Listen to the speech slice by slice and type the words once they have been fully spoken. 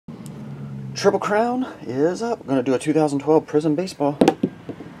Triple Crown is up. We're going to do a 2012 Prizm baseball.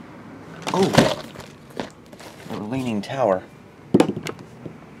 Oh, a leaning tower.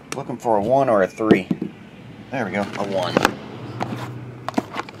 Looking for a 1 or a 3. There we go, a 1.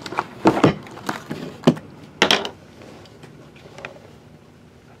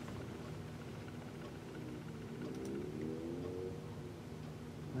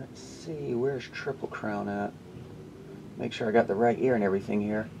 Let's see, where's Triple Crown at? Make sure I got the right year and everything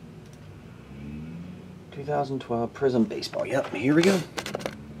here. 2012 Prizm baseball. Yep, here we go.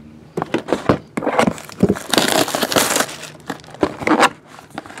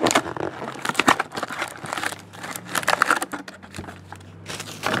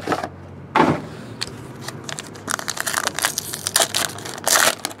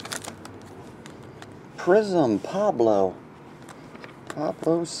 Prizm Pablo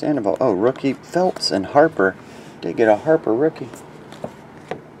Sandoval. Oh, rookie Phelps and Harper. Did get a Harper rookie.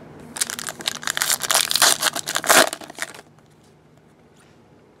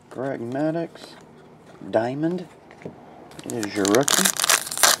 Greg Maddox, Diamond is your rookie.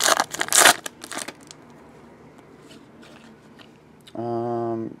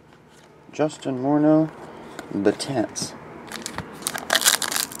 Justin Morneau, Batense.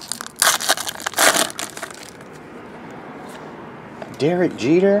 Derek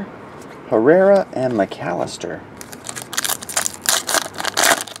Jeter, Herrera, and McAllister.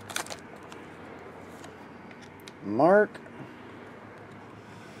 Mark,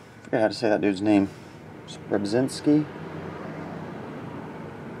 I forgot how to say that dude's name. Brzezinski.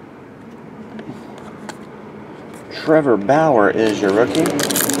 Trevor Bauer is your rookie.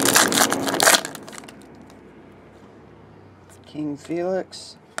 King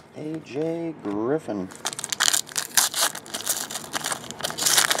Felix, AJ Griffin.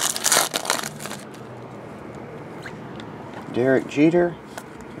 Derek Jeter,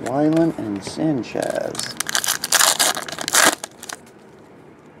 Weiland, and Sanchez.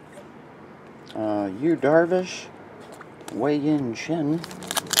 Yu Darvish, Wei Yin Chen,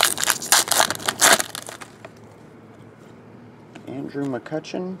 Andrew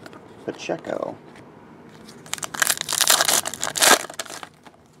McCutchen, Pacheco.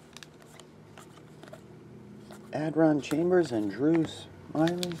 Adron Chambers and Drew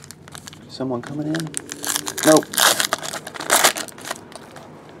Smiley. Someone coming in? Nope.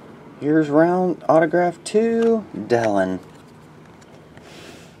 Here's round autograph 2, Dellin.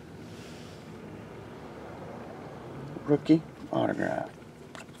 Rookie autograph.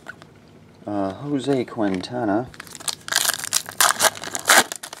 Jose Quintana.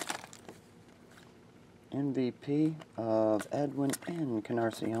 MVP of Edwin and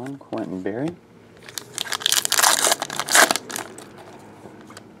Encarnacion, Quentin Berry.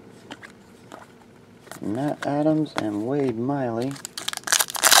 Matt Adams and Wade Miley.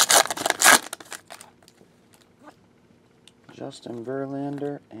 Justin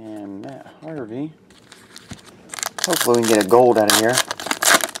Verlander and Matt Harvey. Hopefully we can get a gold out of here.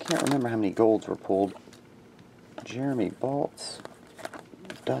 Can't remember how many golds were pulled. Jeremy Baltz,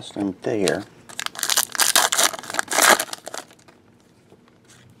 Dustin Thayer.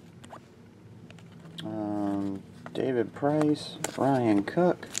 David Price, Ryan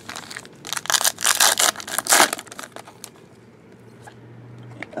Cook.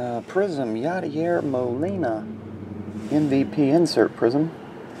 Prizm, Yadier Molina. MVP insert Prizm.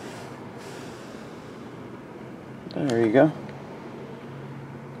 There you go.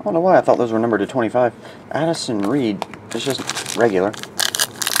 I don't know why I thought those were numbered to 25. Addison Reed. It's just regular.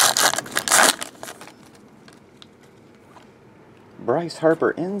 Bryce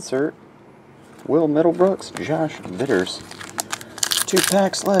Harper insert. Will Middlebrooks, Josh Vitters. 2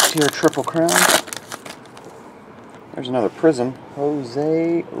 packs left here, Triple Crown. There's another Prizm.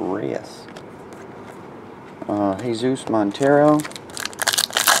 Jose Reyes. Jesus Montero.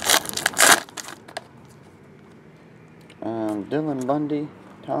 Dylan Bundy,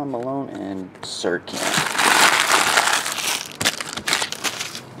 Tom Malone, and Sirkin.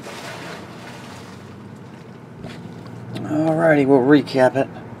 Alrighty, we'll recap it.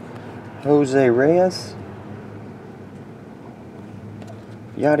 Jose Reyes,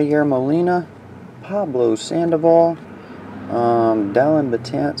 Yadier Molina, Pablo Sandoval, Dallin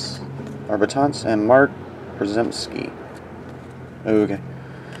Batense, and Mark Prizmski. Okay.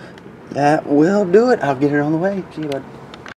 That will do it. I'll get it on the way. See you, bud.